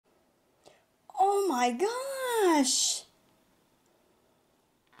my gosh.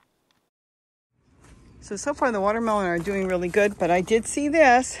 So far the watermelon are doing really good, but I did see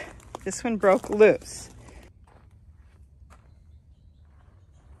this. This one broke loose.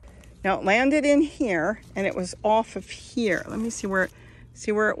 Now it landed in here and it was off of here. Let me see where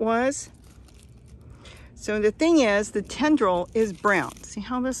it was. So the thing is, the tendril is brown. See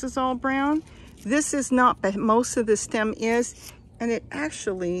how this is all brown? This is not, but most of the stem is, and it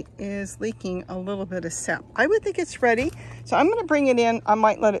actually is leaking a little bit of sap. I would think it's ready. So I'm gonna bring it in. I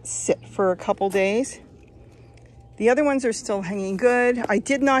might let it sit for a couple days. The other ones are still hanging good. I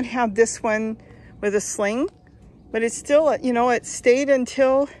did not have this one with a sling, but it's still, you know, it stayed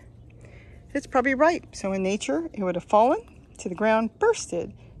until it's probably ripe. So in nature, it would have fallen to the ground,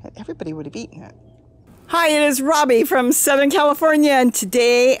 bursted, and everybody would have eaten it. Hi, it is Robbie from Southern California, and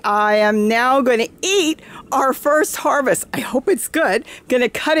today I am now going to eat our first harvest. I hope it's good. I'm going to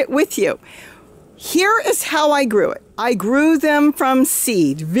cut it with you. Here is how I grew it. I grew them from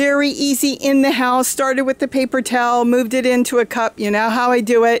seed. Very easy in the house. Started with the paper towel, moved it into a cup. You know how I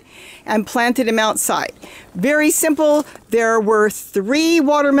do it, and planted them outside. Very simple. There were 3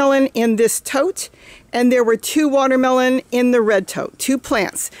 watermelon in this tote, and there were 2 watermelon in the red tote, 2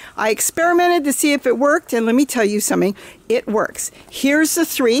 plants. I experimented to see if it worked, and let me tell you something, it works. Here's the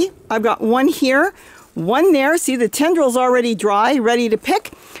 3. I've got 1 here, 1 there. See, the tendril's already dry, ready to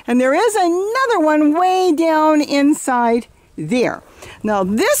pick. And there is another one way down inside there. Now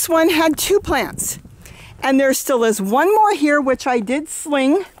this one had 2 plants. And there still is 1 more here, which I did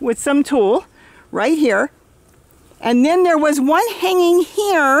sling with some tool right here. And then there was 1 hanging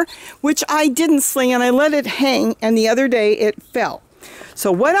here, which I didn't sling, and I let it hang, and the other day it fell.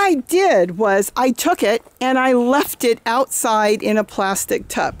 So what I did was I took it and I left it outside in a plastic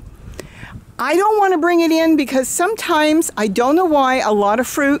tub. I don't want to bring it in because sometimes, I don't know why, a lot of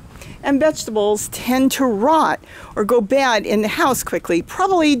fruit and vegetables tend to rot or go bad in the house quickly.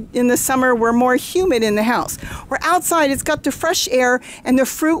 Probably in the summer we're more humid in the house. We're outside, it's got the fresh air, and the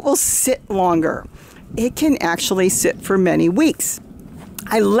fruit will sit longer. It can actually sit for many weeks.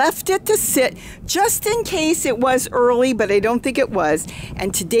 I left it to sit just in case it was early, but I don't think it was.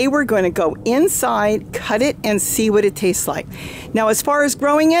 And today we're going to go inside, cut it, and see what it tastes like. Now, as far as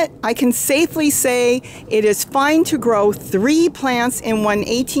growing it, I can safely say it is fine to grow 3 plants in 1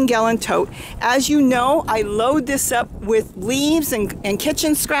 18-gallon tote. As you know, I load this up with leaves and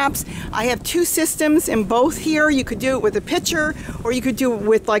kitchen scraps. I have 2 systems in both here. You could do it with a pitcher, or you could do it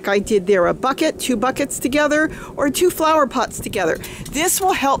with, like I did there, a bucket, 2 buckets together, or 2 flower pots together. This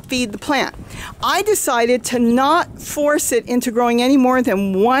will help feed the plant. I decided to not force it into growing any more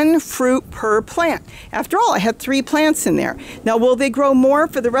than 1 fruit per plant. After all, I had 3 plants in there. Now, will they grow more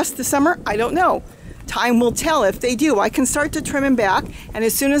for the rest of the summer? I don't know. Time will tell if they do. I can start to trim them back, and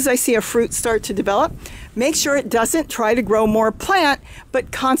as soon as I see a fruit start to develop, make sure it doesn't try to grow more plant,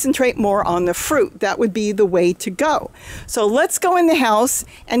 but concentrate more on the fruit. That would be the way to go. So let's go in the house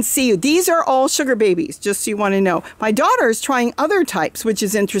and see. These are all sugar babies, just so you want to know. My daughter is trying other types, which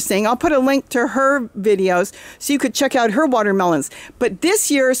is interesting. I'll put a link to her videos so you could check out her watermelons. But this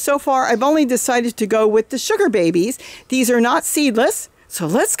year, so far, I've only decided to go with the sugar babies. These are not seedless. So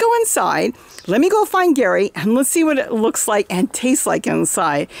let's go inside. Let me go find Gary, and let's see what it looks like and tastes like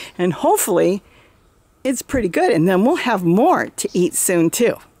inside. And hopefully, it's pretty good, and then we'll have more to eat soon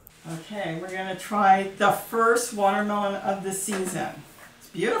too. Okay, we're gonna try the first watermelon of the season. It's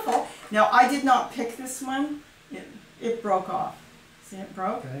beautiful. Now, I did not pick this one. It broke off. See, it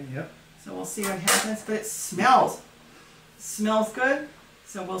broke? Okay, yep. So we'll see what happens, but it smells. Smells good,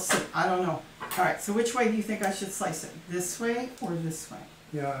 so we'll see. I don't know. All right, so which way do you think I should slice it? This way or this way?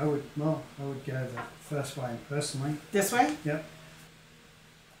 Yeah, I would go the first way personally. This way? Yep.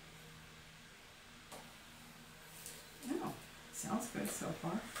 Oh, sounds good so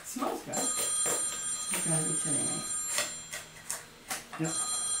far. Smells good. You gotta be kidding me. Yep.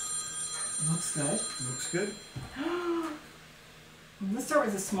 Looks good. Looks good. Let's start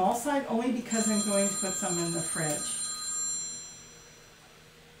with the small side, only because I'm going to put some in the fridge.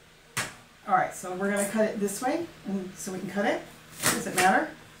 All right, so we're going to cut it this way, and so we can cut it. Does it matter?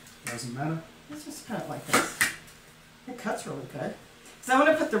 Doesn't matter. Let's just cut it like this. It cuts really good. So I'm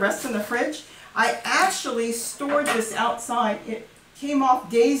going to put the rest in the fridge. I actually stored this outside. It came off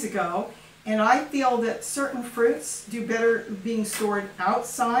days ago, and I feel that certain fruits do better being stored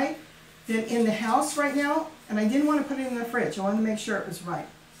outside than in the house right now, and I didn't want to put it in the fridge. I wanted to make sure it was right.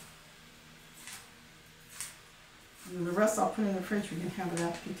 And the rest I'll put in the fridge. We can have it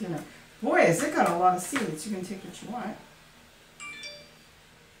after dinner. Boy, has it got a lot of seeds. You can take what you want.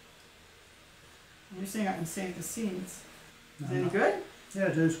 You're saying I can save the seeds. Is it any good? Yeah,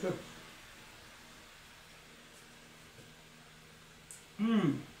 it is good.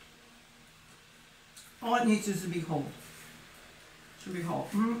 Mmm. All it needs is to be whole. Should be whole.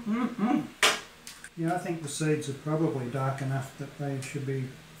 Yeah, I think the seeds are probably dark enough that they should be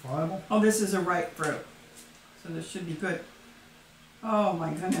viable. Oh, this is a ripe fruit. So this should be good. Oh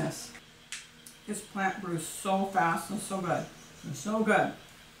my goodness. This plant grew so fast and so good. And so good.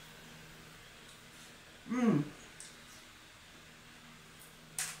 Mmm.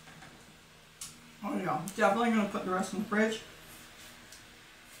 Oh yeah, definitely gonna put the rest in the fridge.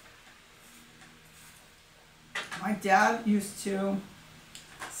 My dad used to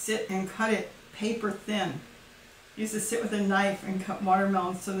sit and cut it paper thin. He used to sit with a knife and cut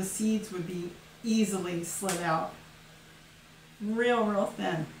watermelons so the seeds would be easily slid out. Real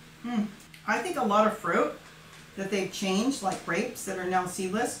thin. I think a lot of fruit that they've changed, like grapes that are now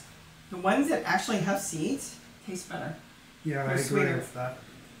seedless, the ones that actually have seeds taste better. Yeah, I agree with that.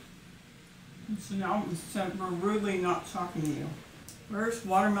 So now we're rudely not talking to you. First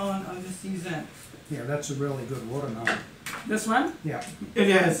watermelon of the season. Yeah, that's a really good watermelon. This one? Yeah. It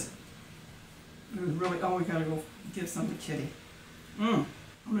is. It was really, oh, we gotta go give some to Kitty. I'm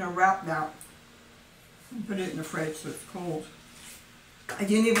gonna wrap that and put it in the fridge so it's cold. I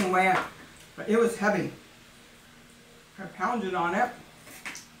didn't even weigh it, but it was heavy. I pounded on it.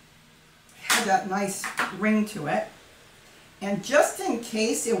 Had that nice ring to it. And just in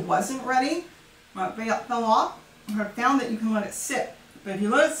case it wasn't ready, when it fell off, I found that you can let it sit. But if you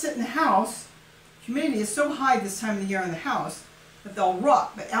let it sit in the house, humidity is so high this time of the year in the house that they'll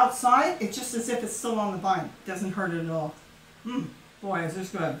rot. But outside, it's just as if it's still on the vine. It doesn't hurt it at all. Boy, is this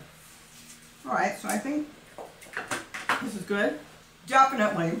good. Alright, so I think this is good.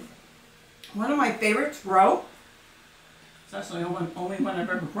 Definitely one of my favorites to grow. It's actually the only one I've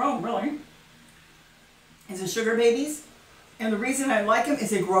ever grown, really. Is the sugar babies. And the reason I like them is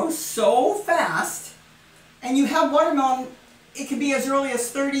they grow so fast. And you have watermelon, it can be as early as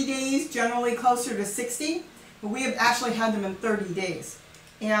 30 days, generally closer to 60. But we have actually had them in 30 days.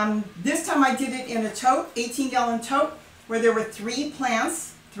 And this time I did it in a tote, 18-gallon tote, where there were three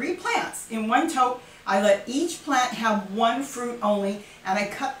plants in one tote. I let each plant have one fruit only, and I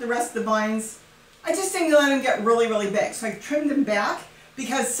cut the rest of the vines. I just didn't let them get really big. So I trimmed them back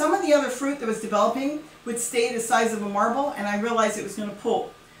because some of the other fruit that was developing would stay the size of a marble, and I realized it was going to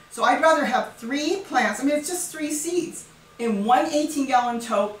pull. So I'd rather have 3 plants, I mean it's just 3 seeds, in one 18-gallon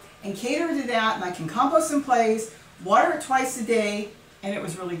tote and cater to that, and I can compost in place, water it twice a day, and it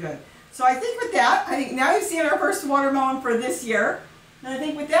was really good. So I think with that, I think now you've seen our first watermelon for this year, and I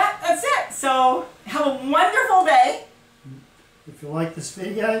think with that, that's it. So have a wonderful day. If you like this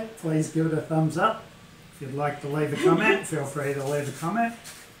video, please give it a thumbs up. If you'd like to leave a comment, feel free to leave a comment.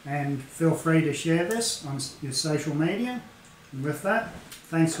 And feel free to share this on your social media. And with that,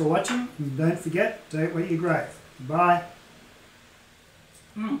 thanks for watching, and don't forget to eat what you grow. Bye.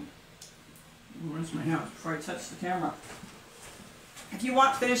 Where's my hand before I touch the camera? If you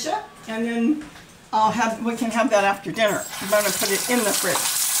want, finish it, and then we can have that after dinner. I'm going to put it in the fridge.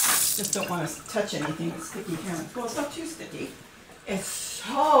 Just don't want to touch anything with sticky hands. Well, it's not too sticky. It's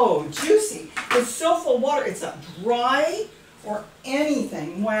so juicy. It's so full of water. It's not dry or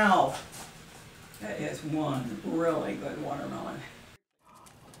anything. Wow. That is one really good watermelon.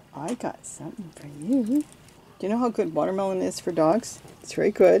 I got something for you. Do you know how good watermelon is for dogs? It's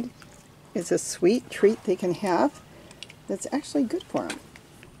very good. It's a sweet treat they can have that's actually good for them.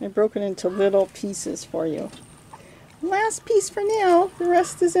 I broke it into little pieces for you. Last piece for now. The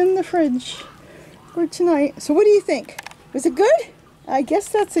rest is in the fridge for tonight. So what do you think? Was it good? I guess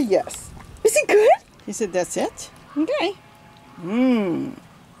that's a yes. Is it good? He said that's it? Okay.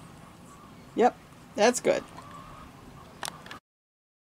 Yep, that's good.